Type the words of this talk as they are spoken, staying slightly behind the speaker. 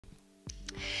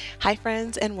Hi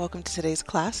friends, and welcome to today's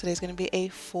class. Today's going to be a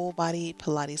full body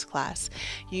Pilates class.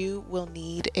 You will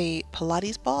need a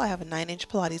Pilates ball. I have a 9-inch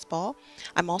Pilates ball.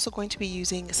 I'm also going to be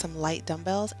using some light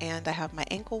dumbbells, and I have my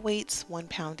ankle weights, 1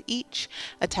 pound each,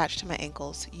 attached to my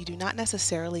ankles. You do not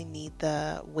necessarily need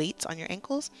the weights on your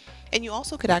ankles, and you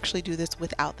also could actually do this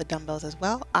without the dumbbells as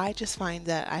well. I just find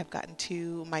that I've gotten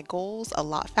to my goals a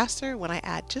lot faster when I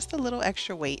add just a little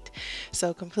extra weight.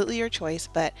 So completely your choice,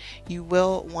 but you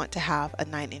will want to have a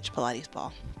 9-inch Pilates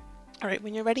ball. All right,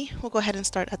 when you're ready, we'll go ahead and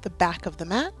start at the back of the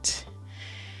mat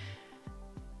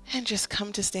and just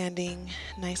come to standing.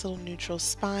 Nice little neutral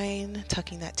spine,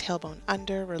 tucking that tailbone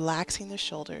under, relaxing the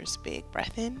shoulders. Big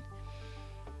breath in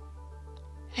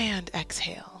and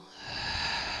exhale.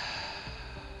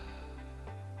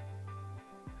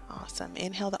 Awesome.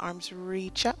 Inhale, the arms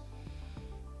reach up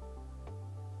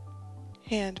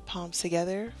and palms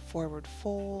together, forward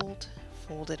fold,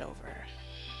 fold it over.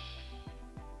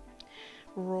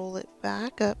 Roll it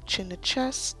back up, chin to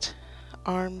chest,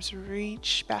 arms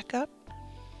reach back up,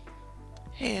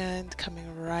 and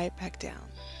coming right back down.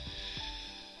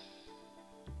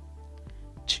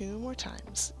 2 more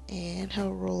times.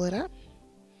 Inhale, roll it up.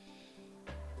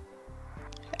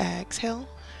 Exhale,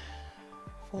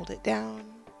 fold it down.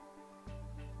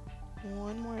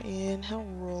 1 more inhale,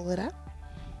 roll it up.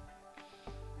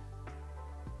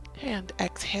 And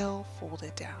exhale, fold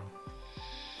it down.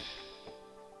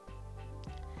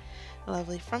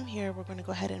 Lovely. From here, we're going to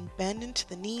go ahead and bend into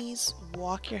the knees,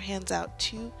 walk your hands out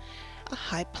to a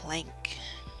high plank.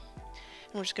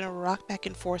 And we're just going to rock back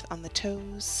and forth on the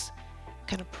toes,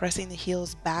 kind of pressing the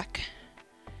heels back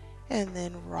and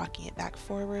then rocking it back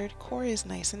forward. Core is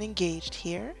nice and engaged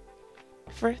here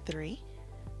for 3,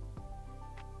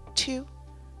 2,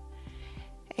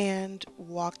 and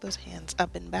walk those hands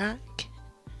up and back.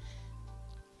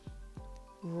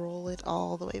 Roll it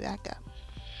all the way back up.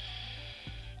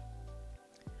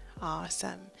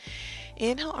 Awesome.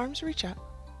 Inhale, arms reach up.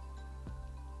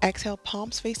 Exhale,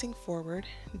 palms facing forward.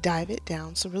 Dive it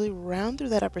down. So really round through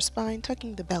that upper spine,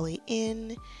 tucking the belly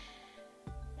in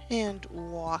and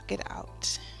walk it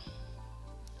out.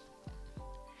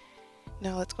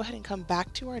 Now let's go ahead and come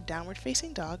back to our downward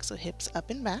facing dog. So hips up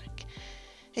and back.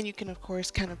 And you can of course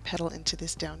kind of pedal into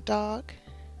this down dog.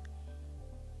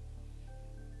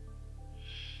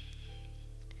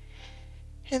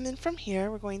 And then from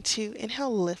here, we're going to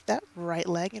inhale, lift that right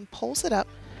leg and pulse it up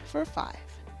for 5,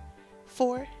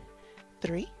 4,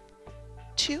 3,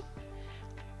 2,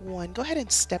 1. Go ahead and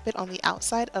step it on the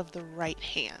outside of the right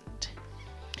hand.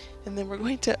 And then we're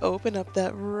going to open up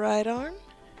that right arm.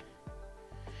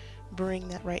 Bring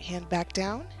that right hand back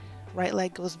down. Right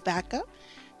leg goes back up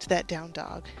to that down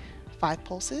dog. 5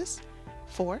 pulses.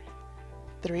 4,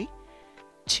 3,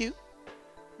 2,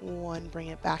 1. Bring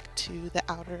it back to the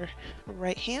outer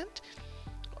right hand.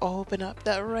 Open up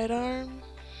that right arm.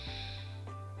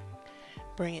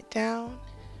 Bring it down.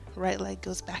 Right leg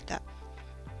goes back up.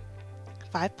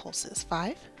 5 pulses.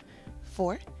 5,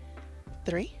 4,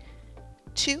 3,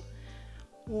 2,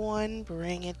 1.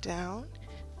 Bring it down.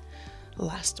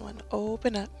 Last one.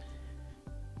 Open up.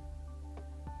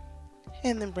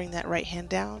 And then bring that right hand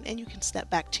down, and you can step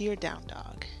back to your down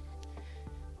dog.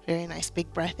 Very nice.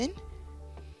 Big breath in.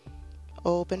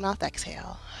 Open mouth,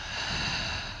 exhale.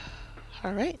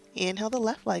 All right, inhale, the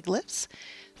left leg lifts.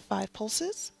 5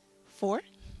 pulses. 4,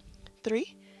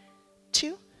 3,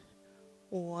 2,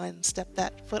 1. Step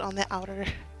that foot on the outer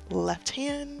left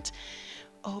hand.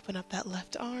 Open up that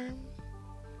left arm.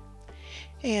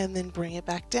 And then bring it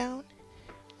back down.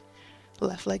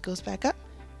 Left leg goes back up.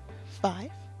 5,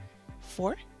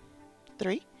 4,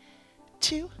 3,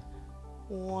 2,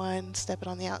 1. Step it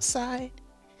on the outside.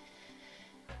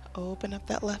 Open up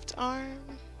that left arm.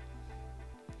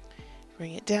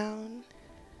 Bring it down.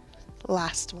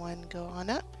 Last one, go on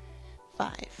up.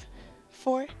 5,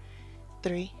 4,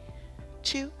 3,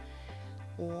 2,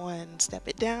 1. Step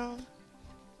it down.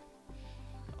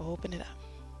 Open it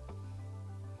up.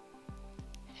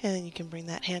 And then you can bring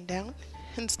that hand down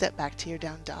and step back to your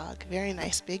down dog. Very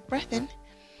nice. Big breath in.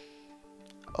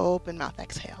 Open mouth,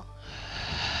 exhale.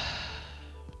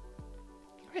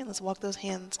 All right, let's walk those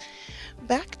hands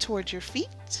back towards your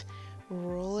feet.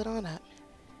 Roll it on up.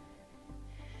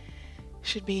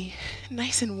 Should be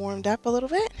nice and warmed up a little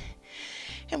bit.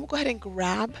 And we'll go ahead and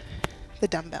grab the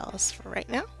dumbbells for right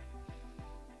now.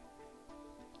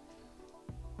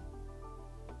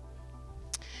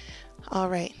 All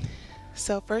right,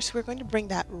 so first we're going to bring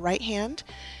that right hand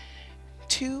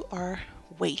to our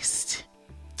waist.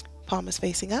 Palm is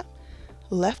facing up.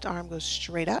 Left arm goes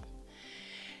straight up.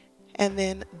 And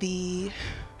then the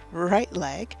right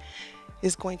leg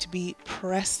is going to be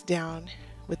pressed down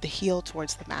with the heel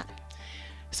towards the mat.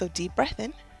 So deep breath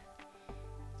in,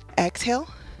 exhale,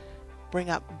 bring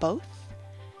up both,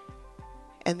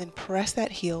 and then press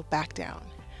that heel back down.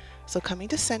 So coming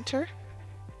to center,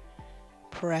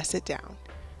 press it down.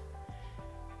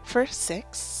 For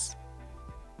 6,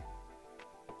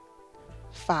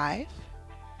 5,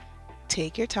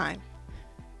 take your time.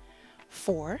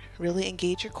 4, really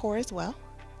engage your core as well.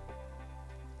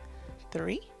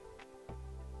 3,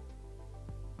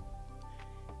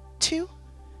 2,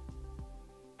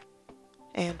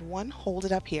 and 1. Hold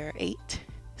it up here. 8,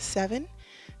 7,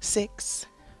 6,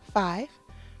 5,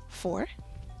 4,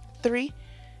 3,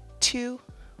 2,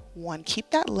 1.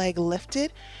 Keep that leg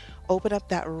lifted. Open up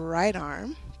that right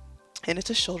arm, and it's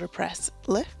a shoulder press.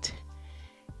 Lift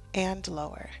and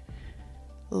lower.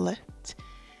 Lift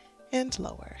and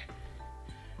lower.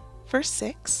 For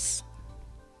 6,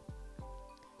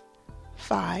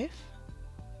 5,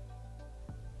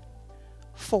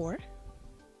 4,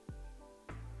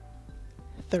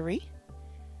 3,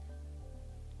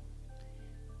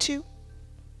 2,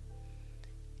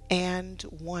 and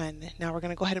 1. Now we're going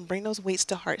to go ahead and bring those weights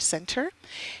to heart center,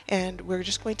 and we're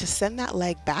just going to send that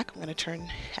leg back. I'm going to turn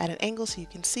at an angle so you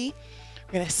can see.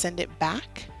 We're going to send it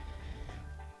back.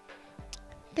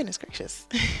 Goodness gracious.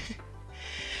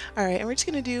 All right, and we're just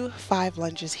going to do 5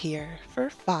 lunges here. For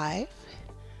 5,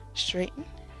 straighten.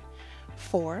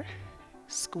 4,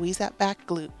 squeeze that back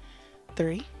glute.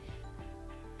 3,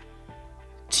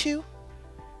 2,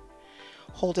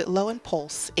 hold it low and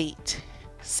pulse. 8,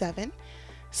 7,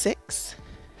 6,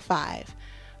 5,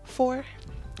 4,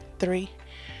 3,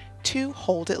 2,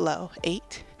 hold it low.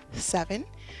 8, 7,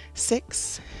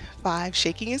 6, 5,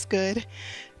 shaking is good.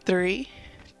 3,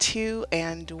 2,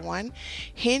 and 1.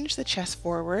 Hinge the chest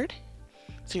forward.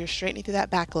 So you're straightening through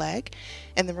that back leg.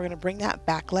 And then we're going to bring that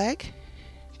back leg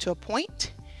to a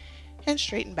point and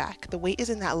straighten back. The weight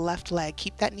is in that left leg.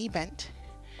 Keep that knee bent.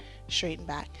 Straighten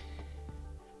back.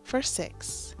 For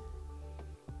 6,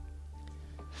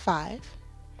 5,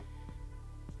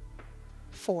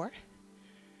 4,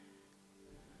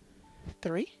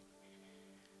 3,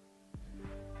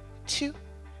 2,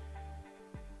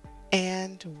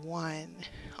 and 1.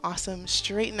 Awesome.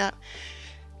 Straighten up.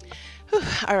 Whew.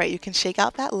 All right, you can shake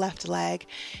out that left leg,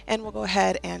 and we'll go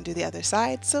ahead and do the other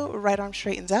side. So right arm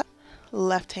straightens up,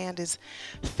 left hand is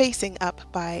facing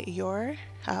up by your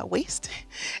waist,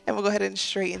 and we'll go ahead and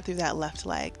straighten through that left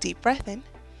leg. Deep breath in,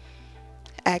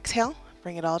 exhale,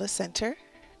 bring it all to center,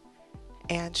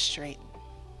 and straighten.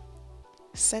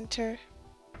 Center,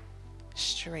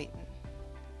 straighten.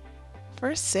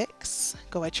 For 6,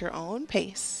 go at your own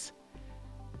pace.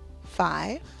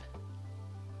 5,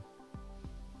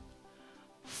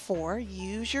 4,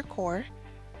 use your core.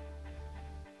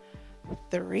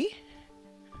 3,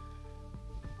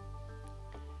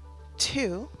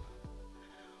 2,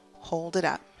 hold it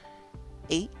up.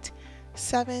 8,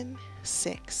 7,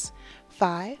 6,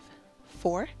 5,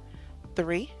 4,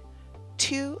 3,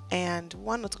 2, and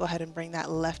 1. Let's go ahead and bring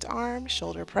that left arm,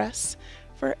 shoulder press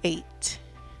for 8,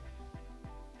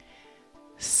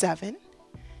 7,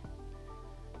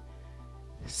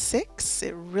 6.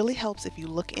 It really helps if you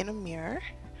look in a mirror.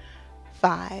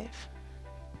 5,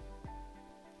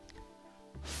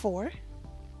 4,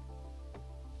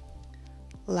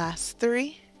 last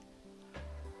 3,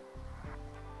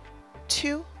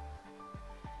 2,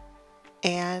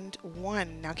 and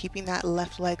 1. Now keeping that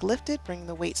left leg lifted, bring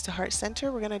the weights to heart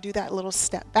center. We're going to do that little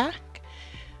step back.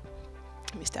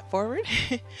 Let me step forward.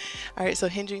 All right, so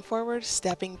hinging forward,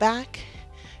 stepping back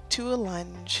to a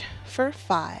lunge for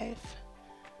 5,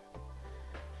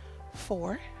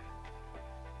 4,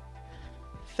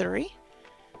 3,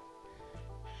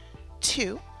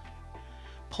 2,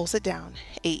 pulse it down.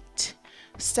 8,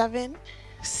 7,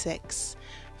 6,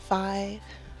 5,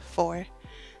 4,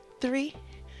 3,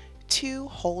 2,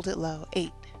 hold it low.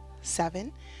 8,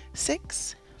 7,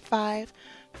 6, 5,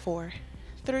 4,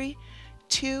 3,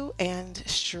 2, and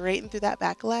straighten through that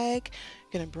back leg.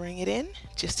 Gonna bring it in,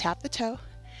 just tap the toe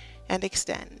and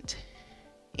extend.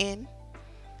 In,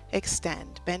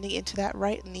 extend, bending into that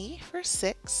right knee for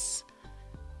 6,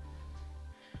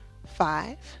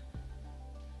 5,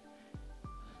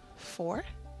 4,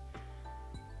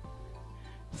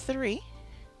 3,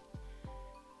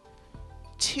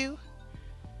 2,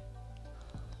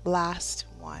 last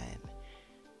 1.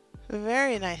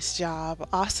 Very nice job.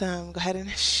 Awesome. Go ahead and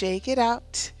shake it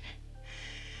out.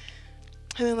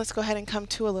 And then let's go ahead and come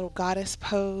to a little goddess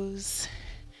pose.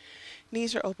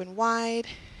 Knees are open wide.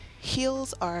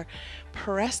 Heels are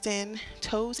pressed in,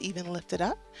 toes even lifted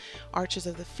up. Arches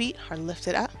of the feet are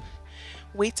lifted up.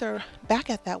 Weights are back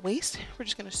at that waist. We're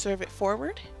just going to serve it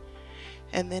forward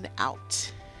and then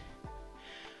out.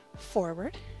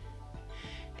 forward,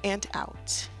 and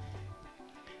out.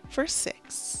 For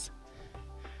 6,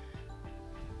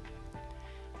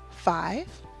 5,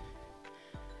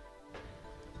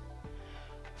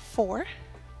 4,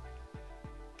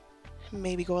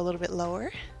 maybe go a little bit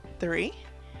lower, 3,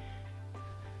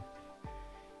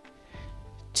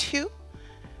 2,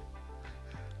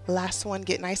 last one,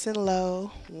 get nice and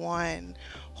low, 1,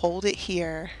 hold it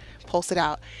here, pulse it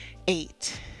out,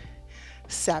 8,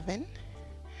 7,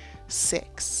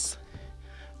 6,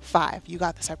 5, you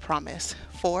got this, I promise,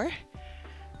 4,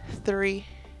 3,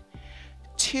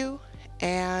 2,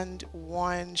 and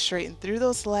 1, straighten through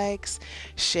those legs,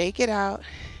 shake it out,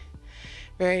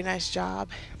 very nice job.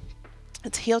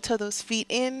 Let's heel toe those feet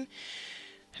in.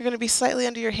 They're going to be slightly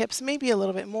under your hips, maybe a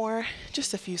little bit more,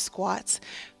 just a few squats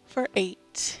for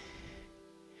 8,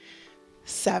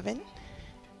 7,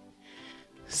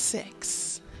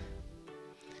 6,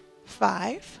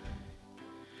 5,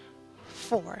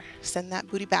 4, send that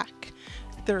booty back,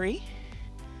 3,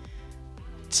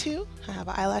 2, I have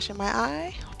an eyelash in my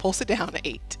eye, pulse it down,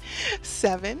 8,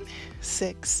 7,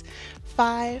 6,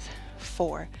 5,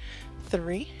 4,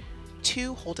 3,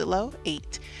 2, hold it low,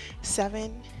 8,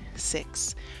 7,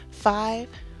 6, 5,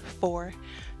 4,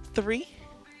 3,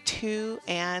 2,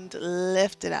 and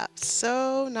lift it up.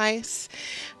 So nice.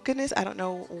 Goodness, I don't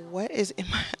know what is in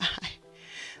my eye.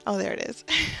 Oh, there it is.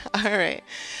 All right,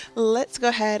 let's go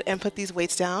ahead and put these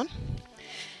weights down.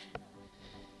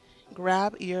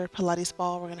 Grab your Pilates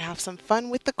ball. We're going to have some fun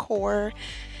with the core.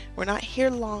 We're not here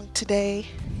long today.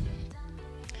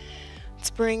 Let's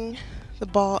bring the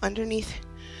ball underneath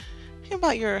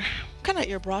about your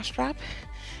bra strap,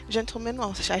 gentlemen,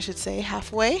 well, I should say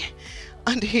halfway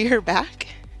under your back.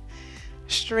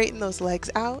 Straighten those legs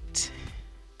out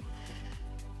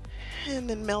and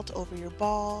then melt over your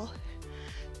ball.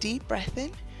 Deep breath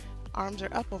in, arms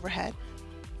are up overhead.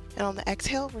 And on the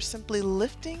exhale, we're simply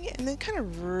lifting and then kind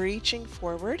of reaching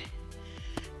forward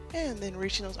and then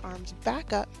reaching those arms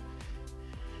back up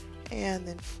and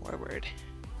then forward.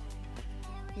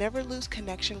 Never lose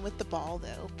connection with the ball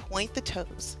though. Point the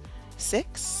toes.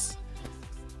 6,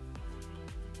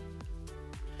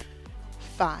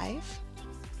 5,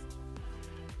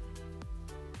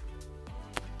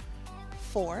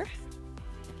 4,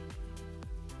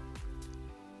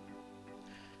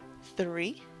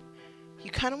 3. You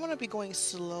kind of want to be going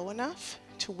slow enough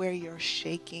to where you're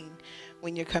shaking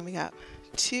when you're coming up.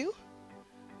 2,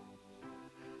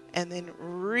 and then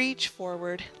reach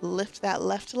forward, lift that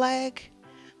left leg,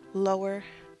 lower,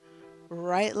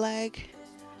 right leg,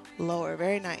 lower,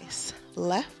 very nice.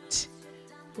 Left,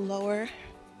 lower,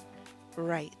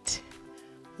 right,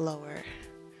 lower.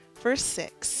 For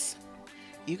 6,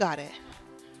 you got it.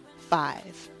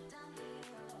 5,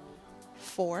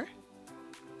 4,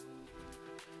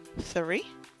 3,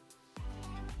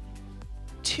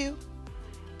 2,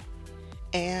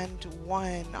 and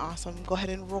 1. Awesome. Go ahead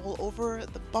and roll over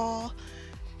the ball.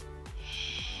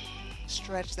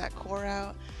 Stretch that core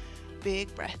out.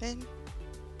 Big breath in.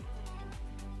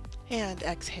 And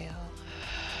exhale.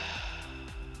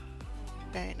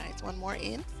 Very nice. One more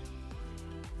in.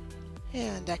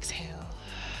 And exhale.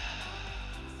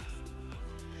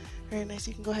 Very nice.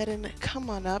 You can go ahead and come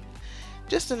on up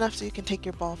just enough so you can take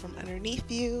your ball from underneath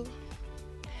you.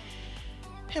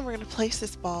 And we're going to place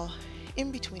this ball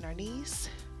in between our knees.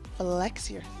 Flex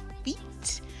your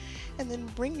feet. And then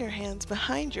bring your hands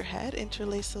behind your head.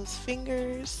 Interlace those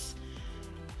fingers.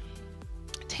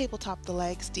 Tabletop the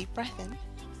legs. Deep breath in.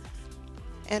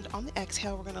 And on the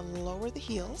exhale, we're going to lower the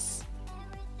heels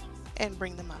and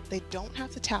bring them up. They don't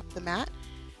have to tap the mat.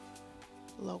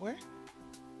 Lower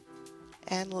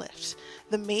and lift.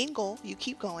 The main goal, you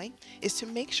keep going, is to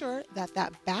make sure that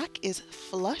that back is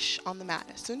flush on the mat.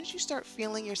 As soon as you start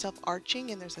feeling yourself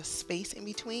arching and there's a space in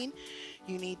between,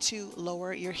 you need to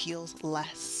lower your heels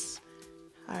less.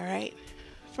 All right,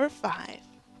 for 5,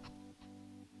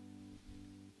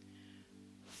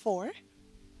 4,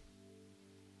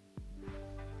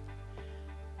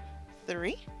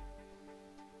 3,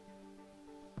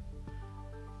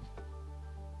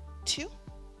 2,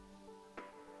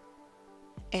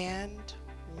 and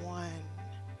 1.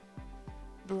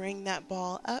 Bring that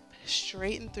ball up,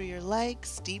 straighten through your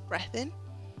legs, deep breath in.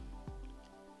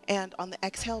 And on the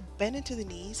exhale, bend into the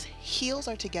knees, heels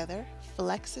are together,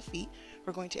 flex the feet.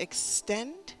 We're going to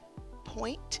extend,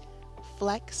 point,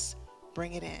 flex,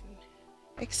 bring it in.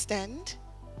 Extend,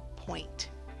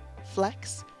 point,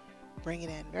 flex, bring it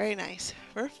in. Very nice.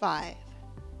 For 5,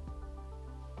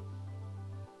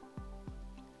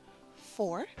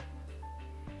 4,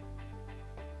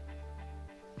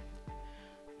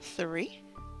 3,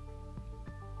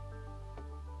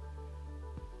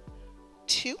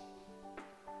 2.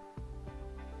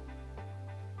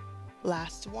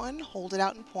 Last one, hold it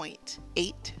out and point.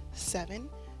 8, 7,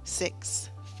 6,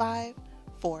 5,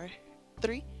 4,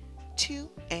 3, 2,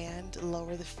 and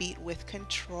lower the feet with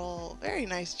control. Very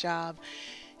nice job.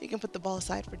 You can put the ball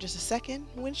aside for just a second.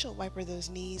 Windshield wiper those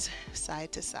knees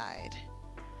side to side.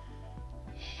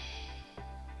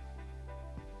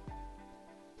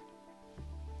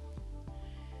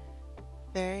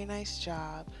 Very nice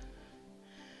job.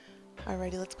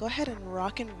 Alrighty, let's go ahead and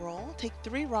rock and roll. Take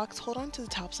 3 rocks, hold on to the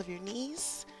tops of your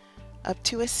knees, up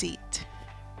to a seat.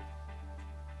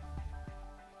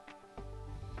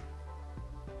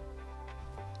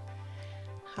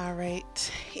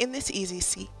 Alright, in this easy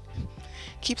seat,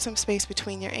 keep some space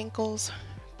between your ankles,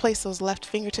 place those left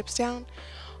fingertips down,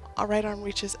 our right arm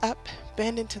reaches up,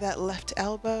 bend into that left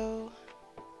elbow,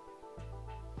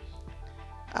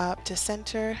 up to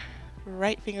center,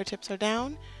 right fingertips are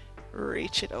down,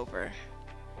 reach it over,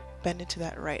 bend into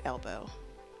that right elbow.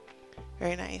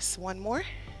 Very nice. One more,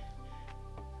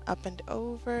 up and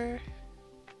over,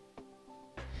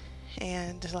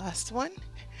 and last one,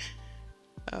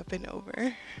 up and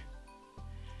over.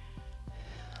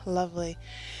 Lovely.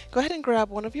 Go ahead and grab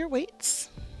one of your weights.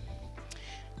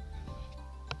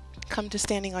 Come to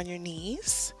standing on your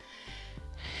knees,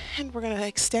 and we're going to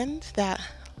extend that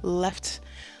left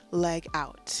leg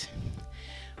out.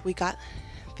 We got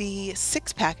the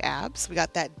 6-pack abs, we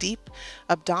got that deep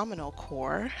abdominal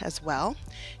core as well.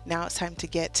 Now it's time to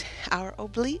get our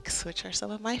obliques, which are some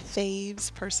of my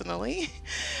faves personally.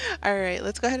 All right,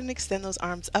 let's go ahead and extend those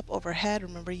arms up overhead.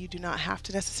 Remember, you do not have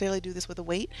to necessarily do this with a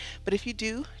weight, but if you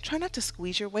do, try not to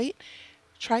squeeze your weight.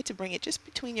 Try to bring it just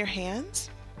between your hands.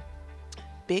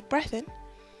 Big breath in.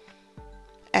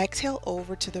 Exhale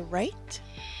over to the right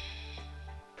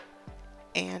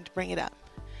and bring it up.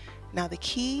 Now the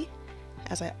key,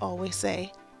 as I always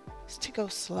say, is to go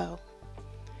slow.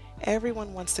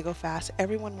 Everyone wants to go fast.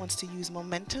 Everyone wants to use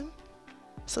momentum,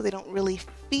 so they don't really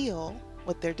feel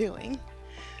what they're doing,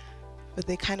 but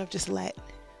they kind of just let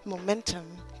momentum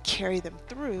carry them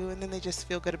through, and then they just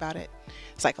feel good about it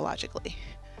psychologically.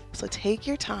 So take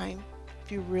your time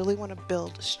if you really want to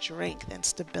build strength and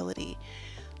stability.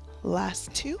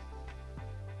 Last 2.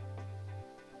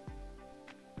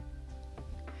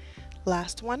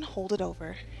 Last one, hold it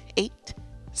over. 8,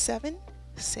 7,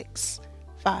 6,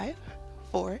 5,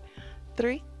 4,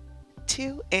 3,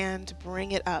 2, and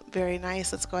bring it up. Very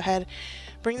nice. Let's go ahead,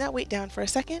 bring that weight down for a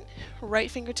second. Right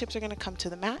fingertips are going to come to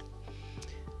the mat.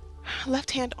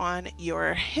 Left hand on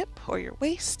your hip or your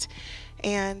waist,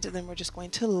 and then we're just going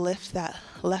to lift that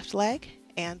left leg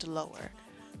and lower.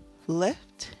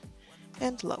 Lift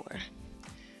and lower.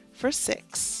 For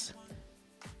 6,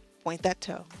 point that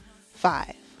toe.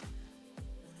 5,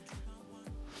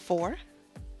 4,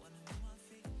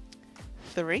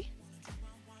 3,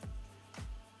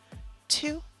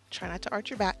 2, try not to arch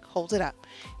your back, hold it up.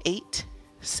 8,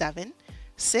 7,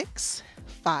 6,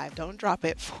 5, don't drop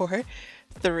it. 4,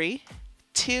 3,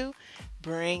 2,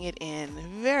 bring it in.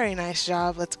 Very nice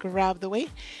job. Let's grab the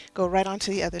weight, go right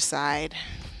onto the other side.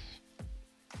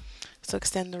 So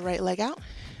extend the right leg out,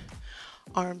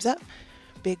 arms up,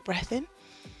 big breath in,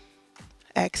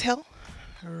 exhale,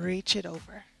 reach it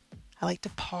over. I like to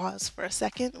pause for a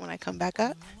second when I come back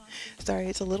up. Sorry,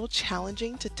 it's a little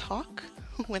challenging to talk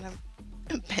when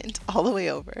I'm bent all the way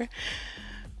over.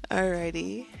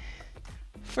 Alrighty.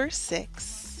 For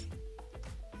 6,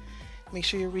 make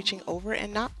sure you're reaching over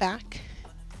and not back.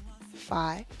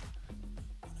 5,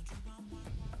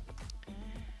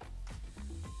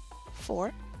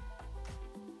 4,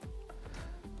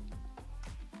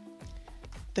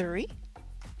 3,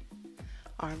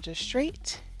 arms are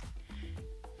straight.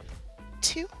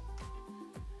 2,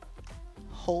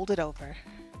 hold it over.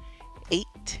 8,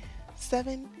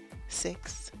 7,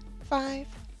 6, 5,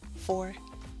 4,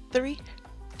 3,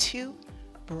 2,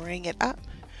 bring it up.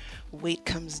 Weight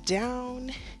comes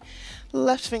down,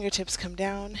 left fingertips come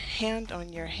down, hand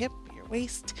on your hip, your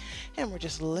waist, and we're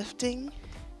just lifting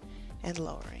and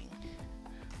lowering.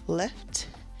 Lift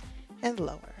and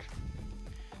lower.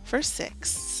 For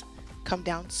 6, come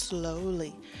down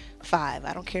slowly. 5,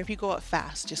 I don't care if you go up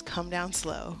fast, just come down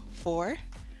slow. 4,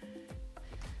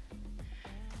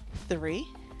 3,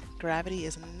 gravity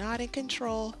is not in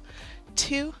control.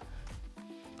 2,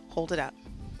 hold it up.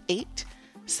 8,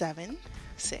 7,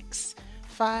 6,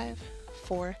 5,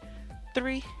 4,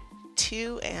 3,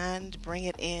 2, and bring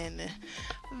it in.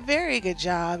 Very good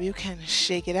job. You can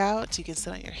shake it out. You can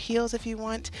sit on your heels if you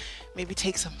want. Maybe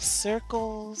take some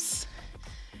circles.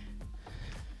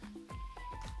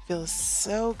 Feels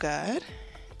so good.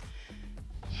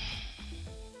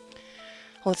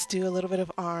 Let's do a little bit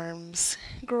of arms.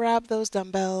 Grab those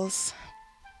dumbbells.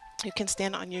 You can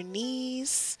stand on your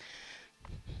knees.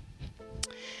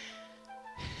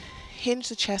 Hinge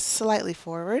the chest slightly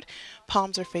forward.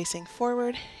 Palms are facing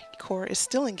forward. Core is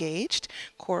still engaged.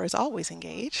 Core is always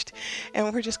engaged.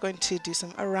 And we're just going to do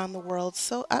some around the world.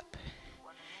 So up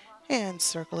and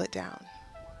circle it down.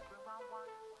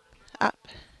 Up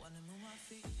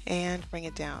and bring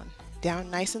it down. Down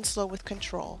nice and slow with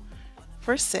control.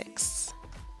 For 6.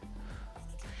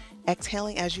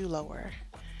 Exhaling as you lower.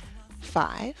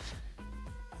 5.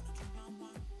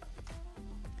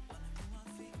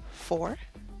 4.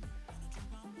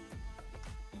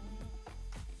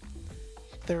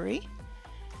 3.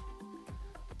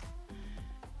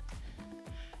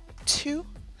 2.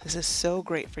 This is so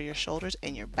great for your shoulders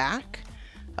and your back.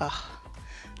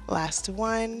 Last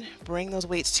one. Bring those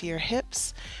weights to your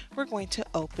hips. We're going to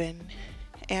open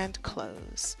and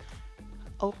close.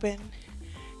 Open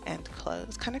and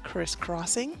close. Kind of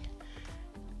crisscrossing.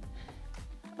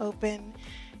 Open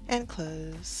and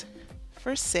close.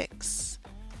 For 6.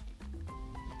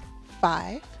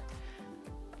 5.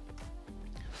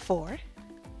 4.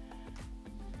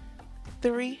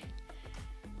 3,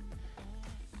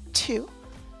 2,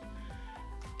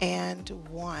 and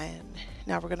 1.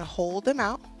 Now we're going to hold them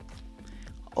out,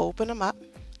 open them up,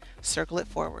 circle it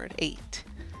forward. 8,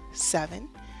 7,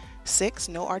 6,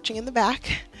 no arching in the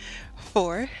back.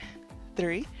 4,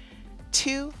 3,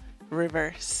 2,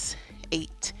 reverse.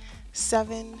 8,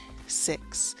 7,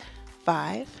 6,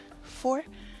 5, 4,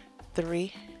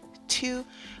 3, 2,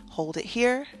 hold it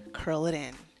here, curl it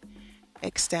in.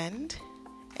 Extend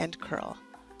and curl.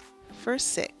 For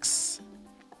 6.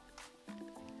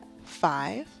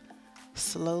 5.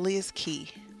 Slowly is key.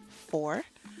 4.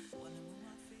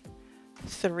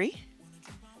 3.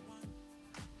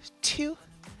 2.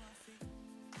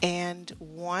 And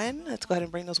 1. Let's go ahead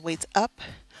and bring those weights up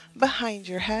behind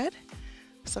your head.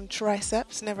 Some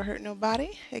triceps, never hurt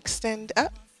nobody. Extend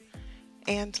up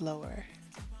and lower.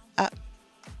 Up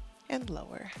and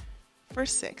lower. For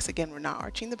 6. Again, we're not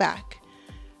arching the back.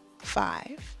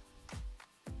 5.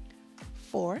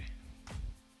 4.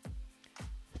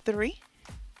 3.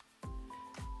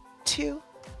 2.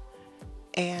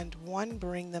 And 1.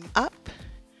 Bring them up.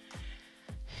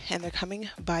 And they're coming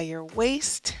by your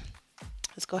waist.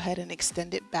 Let's go ahead and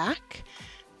extend it back.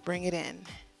 Bring it in.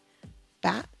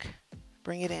 Back.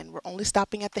 Bring it in. We're only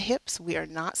stopping at the hips. We are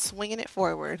not swinging it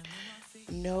forward.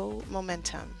 No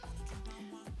momentum.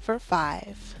 For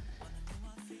 5.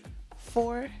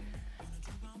 4.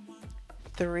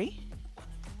 3.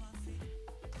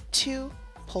 2.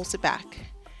 Pulse it back.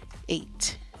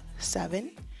 8.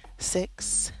 7.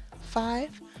 6.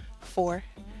 5. 4.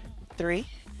 3.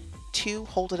 2.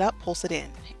 Hold it up. Pulse it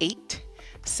in. 8.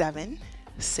 7.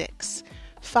 6.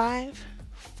 5.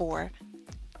 4.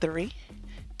 3.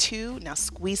 2. Now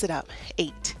squeeze it up.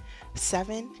 8.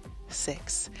 7.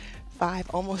 6. 5.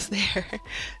 Almost there.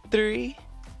 3.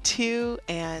 2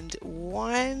 and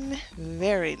 1.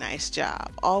 Very nice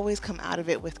job. Always come out of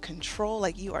it with control,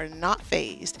 like you are not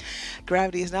phased.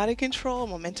 Gravity is not in control.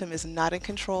 Momentum is not in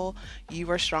control.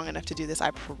 You are strong enough to do this, I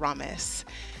promise.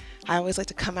 I always like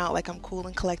to come out like I'm cool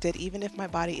and collected, even if my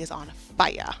body is on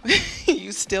fire.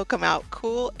 You still come out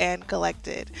cool and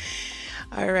collected.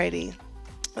 Alrighty,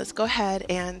 let's go ahead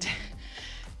and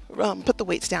put the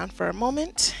weights down for a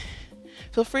moment.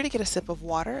 Feel free to get a sip of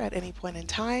water at any point in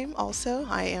time. Also,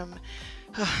 I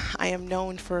am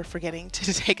known for forgetting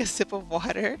to take a sip of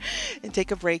water and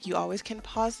take a break. You always can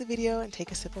pause the video and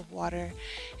take a sip of water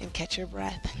and catch your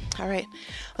breath. All right,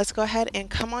 let's go ahead and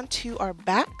come on to our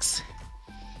backs.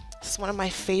 This is one of my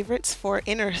favorites for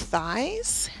inner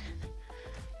thighs.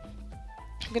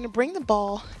 I'm going to bring the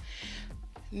ball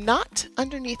not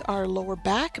underneath our lower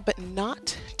back, but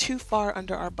not too far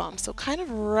under our bum. So kind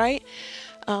of right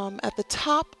at the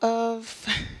top of,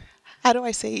 how do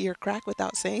I say ear crack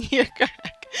without saying ear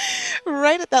crack?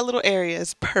 Right at that little area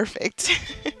is perfect.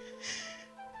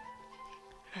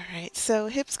 All right, so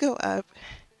hips go up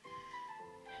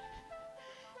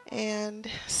and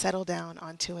settle down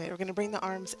onto it. We're going to bring the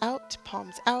arms out,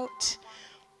 palms out,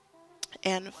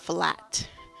 and flat.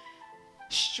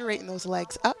 Straighten those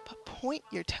legs up, point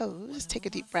your toes, take a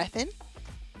deep breath in,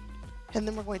 and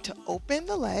then we're going to open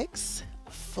the legs,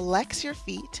 flex your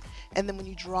feet, and then when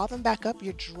you draw them back up,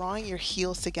 you're drawing your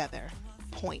heels together.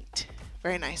 Point.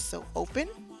 Very nice. So open,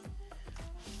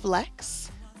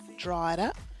 flex, draw it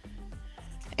up,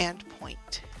 and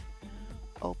point.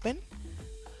 Open,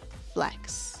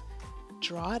 flex,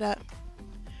 draw it up,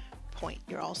 point.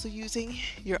 You're also using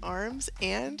your arms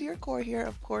and your core here,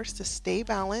 of course, to stay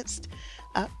balanced.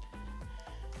 Up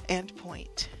and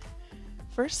point.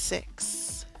 for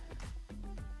 6,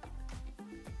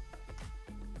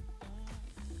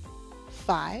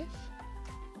 5,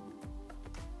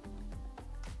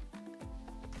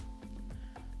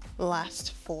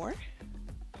 last 4.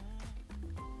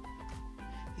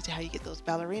 You see how you get those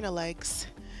ballerina legs.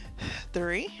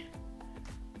 3,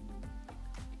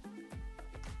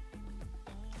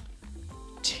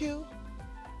 2,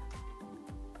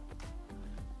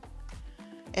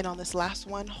 and on this last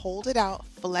one, hold it out,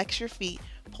 flex your feet,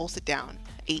 pulse it down.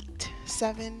 8,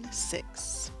 7,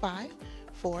 6, 5,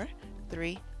 4,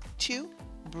 3, 2,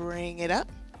 bring it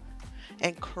up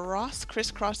and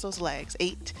crisscross those legs.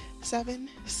 8, 7,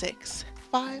 6,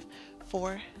 5,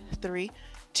 4, 3,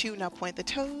 2. Now point the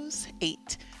toes.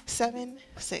 8, 7,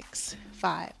 6,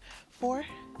 5, 4,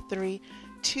 3,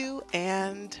 2,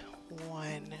 and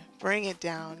 1. Bring it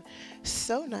down.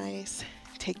 So nice.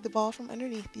 Take the ball from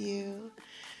underneath you.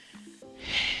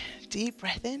 Deep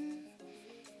breath in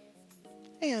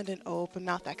and an open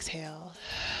mouth exhale.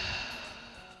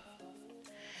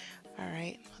 All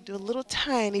right, I'll do a little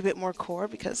tiny bit more core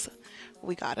because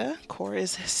core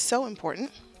is so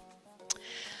important.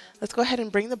 Let's go ahead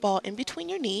and bring the ball in between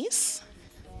your knees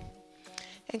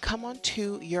and come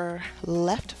onto your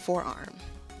left forearm.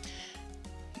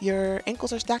 Your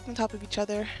ankles are stacked on top of each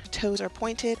other, toes are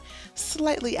pointed,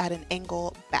 slightly at an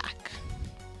angle back.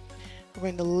 We're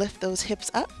going to lift those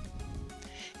hips up,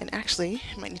 and actually,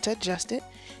 you might need to adjust it.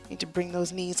 You need to bring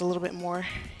those knees a little bit more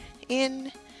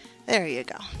in. There you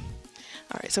go.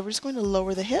 All right, so we're just going to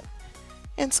lower the hip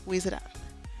and squeeze it up.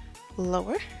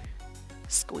 Lower,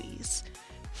 squeeze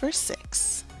for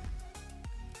 6,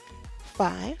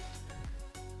 5,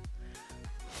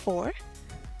 4,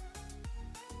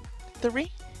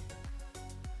 3,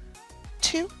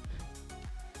 2,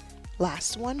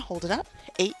 last one, hold it up.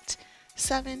 8,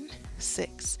 7,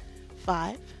 6,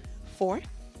 5, 4,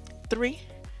 3,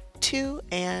 2,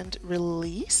 and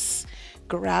release.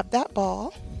 Grab that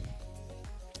ball,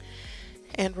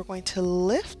 and we're going to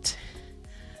lift.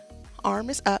 Arm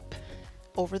is up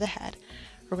over the head.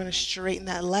 We're going to straighten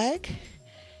that leg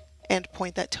and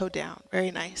point that toe down.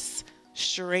 Very nice.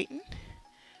 Straighten,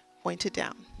 point it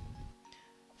down.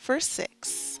 For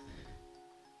 6,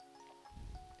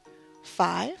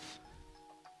 5,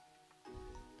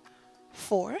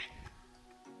 4,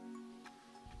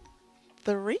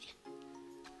 3,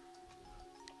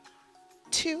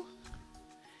 2,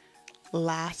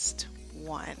 last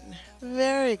one.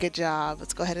 Very good job.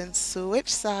 Let's go ahead and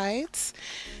switch sides.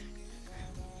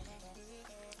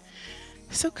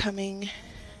 So coming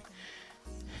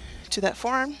to that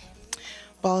forearm,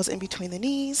 balls in between the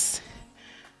knees.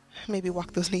 Maybe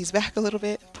walk those knees back a little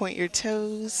bit, point your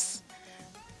toes.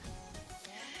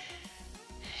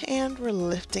 And we're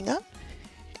lifting up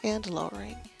and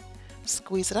lowering.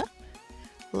 Squeeze it up,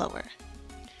 lower.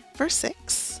 For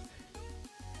 6,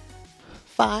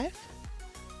 5,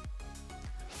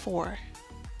 4,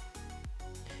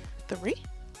 3,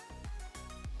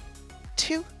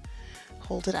 2,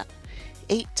 hold it up.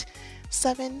 8,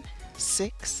 7,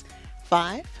 6,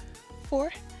 5,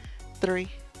 4, 3,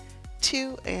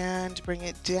 2, and bring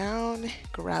it down.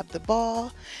 Grab the ball.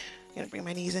 I'm gonna bring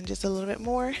my knees in just a little bit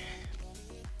more.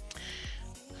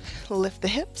 Lift the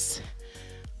hips.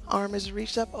 Arm is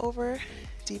reached up over.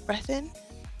 Deep breath in.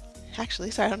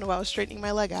 Actually, sorry, I don't know why I was straightening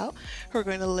my leg out. We're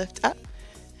going to lift up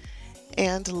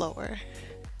and lower.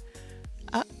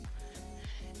 Up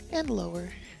and lower.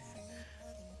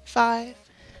 5,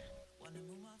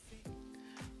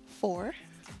 4,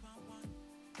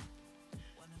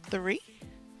 3,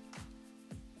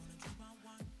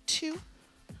 2,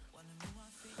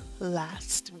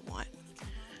 last one.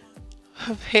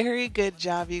 Very good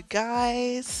job, you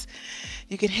guys.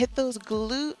 You can hit those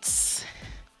glutes.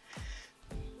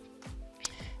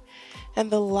 And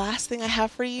the last thing I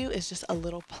have for you is just a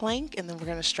little plank, and then we're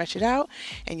going to stretch it out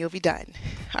and you'll be done.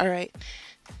 All right.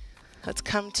 Let's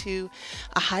come to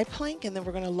a high plank, and then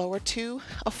we're going to lower to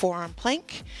a forearm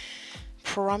plank.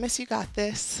 Promise you got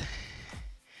this.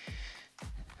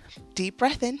 Deep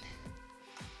breath in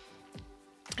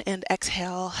and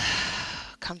exhale.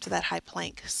 Come to that high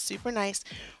plank. Super nice.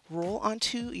 Roll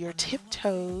onto your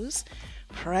tiptoes.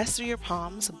 Press through your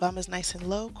palms. Bum is nice and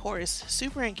low. Core is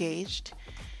super engaged.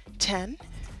 10,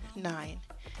 9,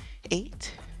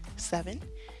 8, 7,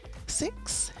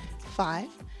 6, 5,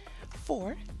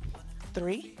 4,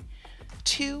 3,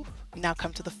 2. Now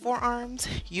come to the forearms.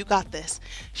 You got this.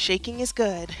 Shaking is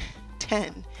good.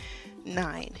 10,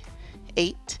 9,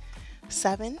 8,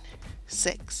 7,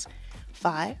 6,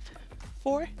 5,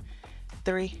 4,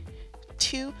 3,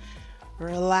 2.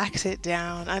 Relax it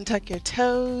down. Untuck your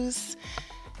toes.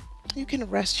 You can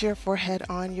rest your forehead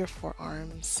on your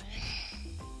forearms.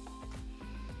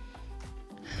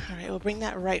 All right, we'll bring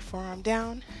that right forearm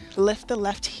down, lift the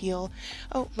left heel.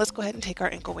 Oh, let's go ahead and take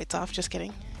our ankle weights off, just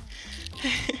kidding.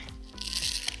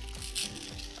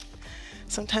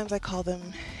 Sometimes I call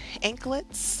them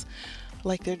anklets,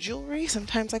 like they're jewelry.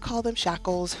 Sometimes I call them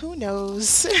shackles, who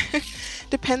knows?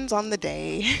 Depends on the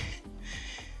day.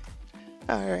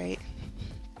 All right,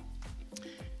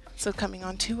 so coming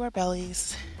onto our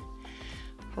bellies,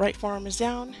 right forearm is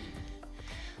down,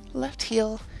 left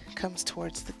heel comes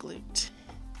towards the glute.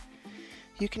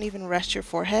 You can even rest your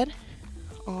forehead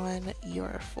on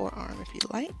your forearm if you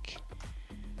like.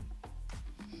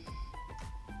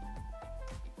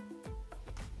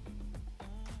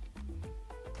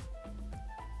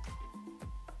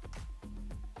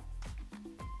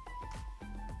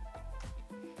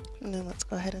 And then let's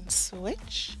go ahead and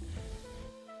switch.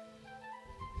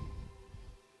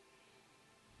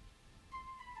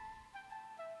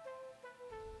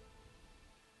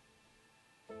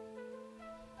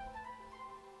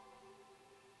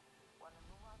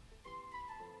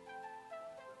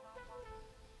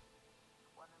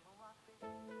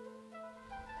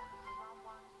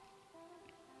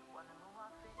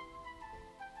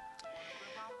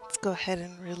 Let's go ahead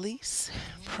and release,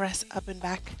 press up and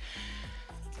back.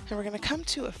 And we're going to come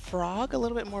to a frog, a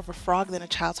little bit more of a frog than a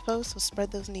child's pose. So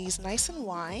spread those knees nice and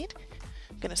wide.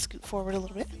 I'm going to scoot forward a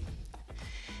little bit.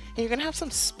 And you're going to have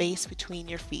some space between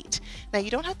your feet. Now you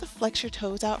don't have to flex your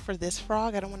toes out for this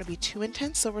frog. I don't want to be too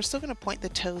intense. So we're still going to point the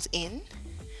toes in.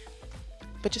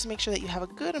 But just make sure that you have a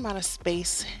good amount of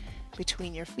space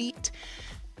between your feet.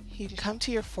 You can come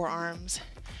to your forearms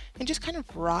and just kind of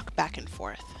rock back and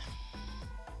forth.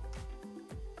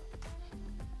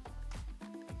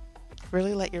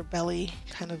 Really let your belly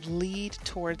kind of lead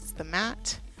towards the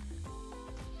mat.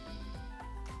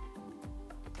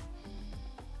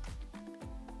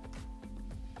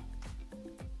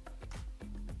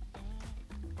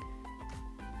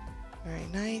 Very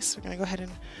nice. We're going to go ahead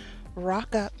and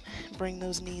rock up, bring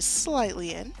those knees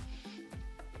slightly in.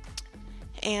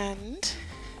 And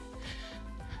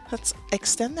let's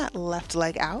extend that left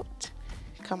leg out.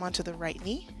 Come onto the right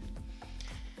knee.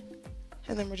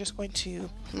 And then we're just going to, you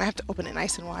might have to open it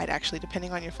nice and wide actually,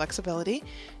 depending on your flexibility.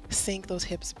 Sink those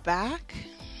hips back.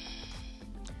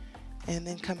 And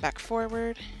then come back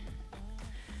forward.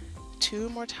 2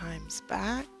 more times,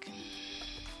 back.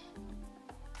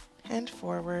 And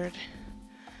forward.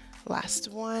 Last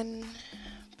one,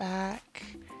 back.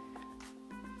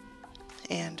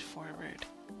 And forward.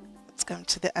 Let's come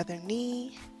to the other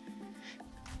knee.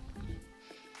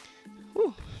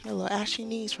 Ooh, a little ashy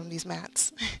knees from these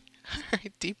mats. All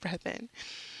right, deep breath in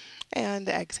and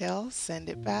exhale, send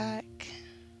it back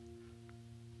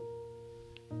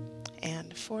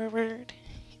and forward.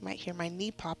 You might hear my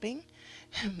knee popping.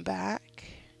 Back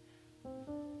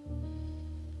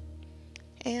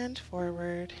and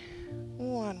forward.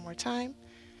 One more time.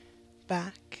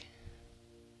 Back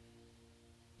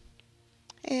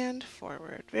and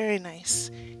forward. Very nice.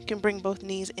 You can bring both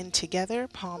knees in together,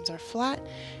 palms are flat,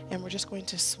 and we're just going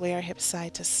to sway our hips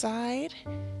side to side.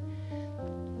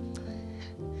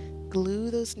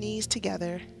 Glue those knees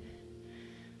together.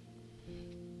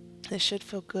 This should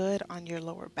feel good on your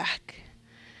lower back.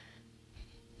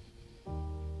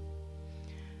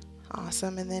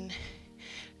 Awesome. And then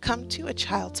come to a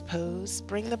child's pose.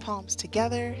 Bring the palms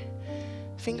together.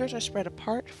 Fingers are spread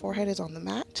apart. Forehead is on the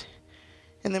mat.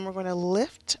 And then we're going to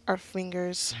lift our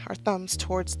fingers, our thumbs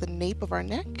towards the nape of our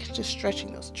neck, just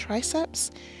stretching those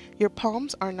triceps. Your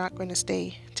palms are not going to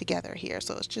stay together here.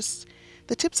 So it's just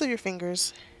the tips of your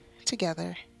fingers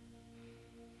together.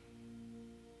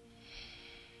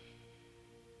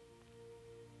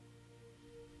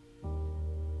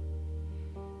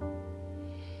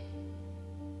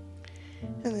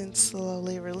 And then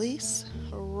slowly release,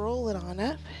 roll it on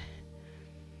up.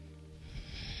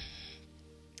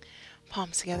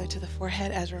 Palms together to the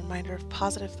forehead as a reminder of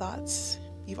positive thoughts.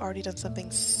 You've already done something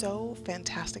so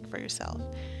fantastic for yourself.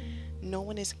 No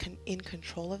one is in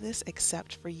control of this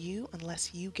except for you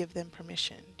unless you give them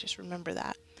permission. Just remember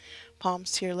that.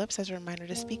 Palms to your lips as a reminder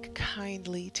to speak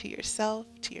kindly to yourself,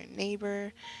 to your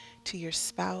neighbor, to your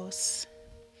spouse.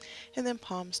 And then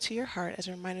palms to your heart as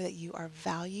a reminder that you are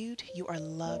valued, you are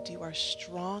loved, you are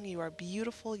strong, you are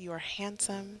beautiful, you are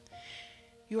handsome,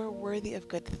 you are worthy of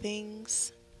good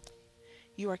things,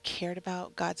 you are cared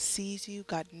about. God sees you,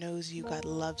 God knows you, God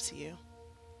loves you.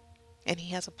 And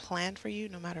He has a plan for you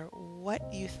no matter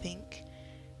what you think.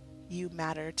 You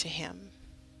matter to Him.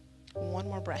 One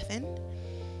more breath in.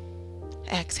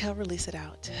 Exhale, release it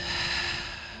out.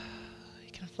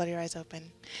 You can flutter your eyes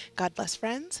open. God bless,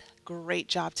 friends. Great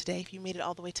job today. If you made it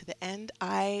all the way to the end,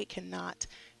 I cannot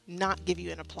not give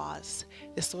you an applause.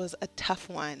 This was a tough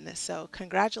one. So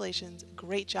congratulations.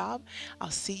 Great job.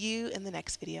 I'll see you in the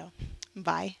next video.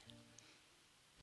 Bye.